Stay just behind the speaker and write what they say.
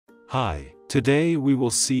Hi, today we will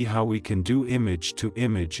see how we can do image to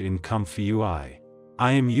image in Comfy UI.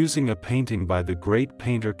 I am using a painting by the great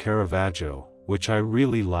painter Caravaggio, which I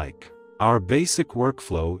really like. Our basic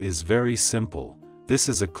workflow is very simple. This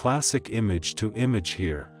is a classic image to image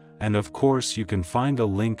here, and of course you can find a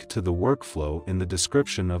link to the workflow in the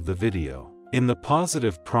description of the video. In the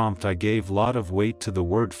positive prompt I gave lot of weight to the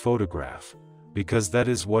word photograph, because that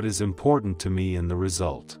is what is important to me in the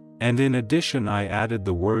result. And in addition I added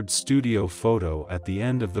the word studio photo at the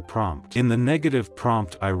end of the prompt. In the negative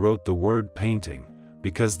prompt I wrote the word painting,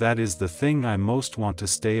 because that is the thing I most want to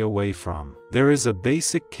stay away from. There is a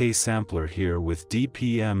basic K-sampler here with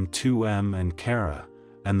DPM 2M and Cara,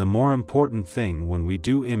 and the more important thing when we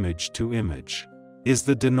do image to image is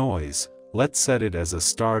the denoise. Let's set it as a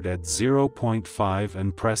start at 0.5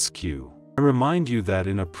 and press Q. I remind you that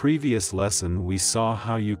in a previous lesson we saw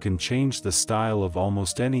how you can change the style of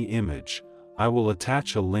almost any image. I will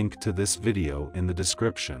attach a link to this video in the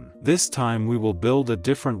description. This time we will build a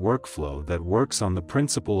different workflow that works on the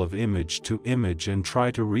principle of image to image and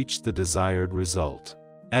try to reach the desired result.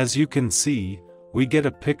 As you can see, we get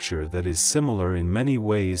a picture that is similar in many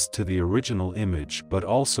ways to the original image but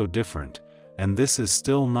also different, and this is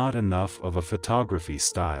still not enough of a photography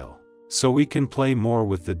style. So we can play more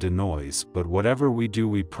with the denoise, but whatever we do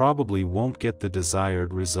we probably won't get the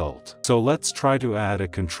desired result. So let's try to add a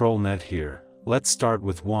control net here. Let's start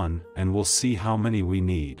with one, and we'll see how many we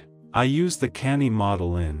need. I use the canny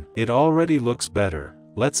model in. It already looks better.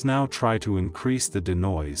 Let's now try to increase the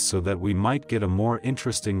denoise so that we might get a more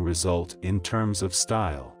interesting result in terms of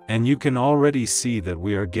style. And you can already see that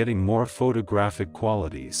we are getting more photographic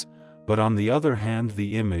qualities. But on the other hand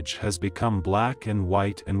the image has become black and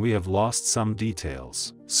white and we have lost some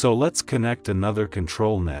details. So let's connect another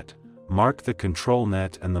control net, mark the control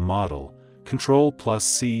net and the model,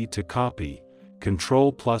 Ctrl+C to copy,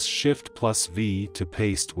 Ctrl+Shift+V to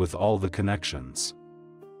paste with all the connections.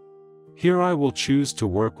 Here I will choose to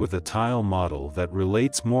work with a tile model that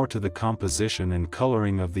relates more to the composition and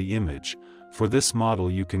coloring of the image. For this model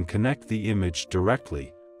you can connect the image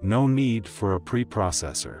directly, no need for a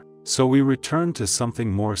preprocessor. So we returned to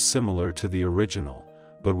something more similar to the original,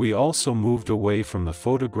 but we also moved away from the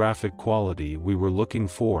photographic quality we were looking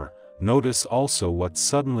for. Notice also what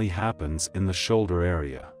suddenly happens in the shoulder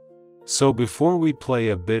area. So before we play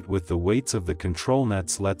a bit with the weights of the control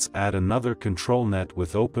nets, let's add another control net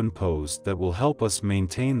with open pose that will help us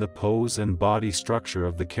maintain the pose and body structure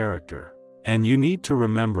of the character. And you need to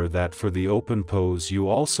remember that for the open pose you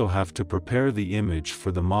also have to prepare the image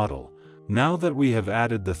for the model. Now that we have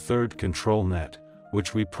added the third control net,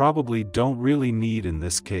 which we probably don't really need in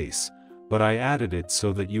this case, but I added it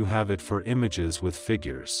so that you have it for images with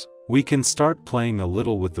figures. We can start playing a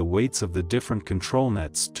little with the weights of the different control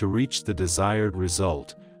nets to reach the desired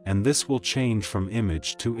result, and this will change from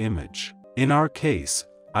image to image. In our case,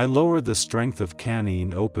 I lower the strength of canny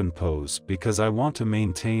in open pose because I want to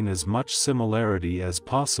maintain as much similarity as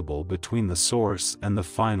possible between the source and the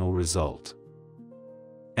final result.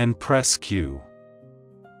 And press Q.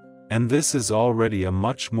 And this is already a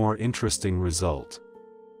much more interesting result.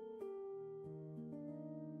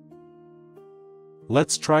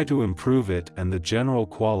 Let's try to improve it and the general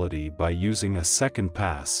quality by using a second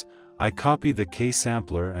pass. I copy the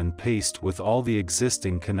K-sampler and paste with all the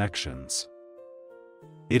existing connections.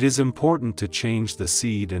 It is important to change the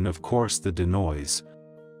seed and of course the denoise.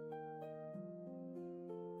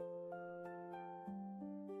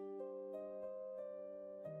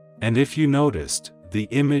 And if you noticed, the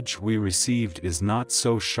image we received is not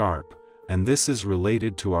so sharp, and this is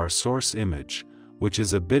related to our source image, which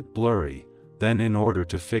is a bit blurry. Then in order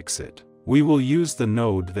to fix it, we will use the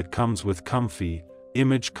node that comes with Comfy,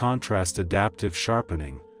 Image Contrast Adaptive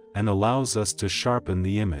Sharpening, and allows us to sharpen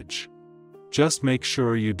the image. Just make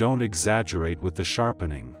sure you don't exaggerate with the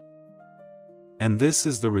sharpening. And this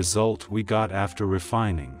is the result we got after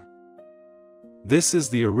refining. This is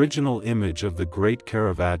the original image of the great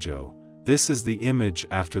Caravaggio. This is the image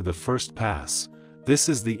after the first pass. This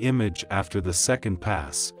is the image after the second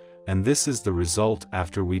pass. And this is the result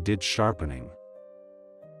after we did sharpening.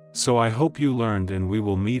 So I hope you learned and we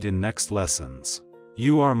will meet in next lessons.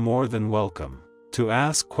 You are more than welcome to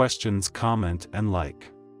ask questions, comment and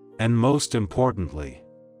like. And most importantly,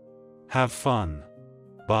 have fun.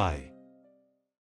 Bye.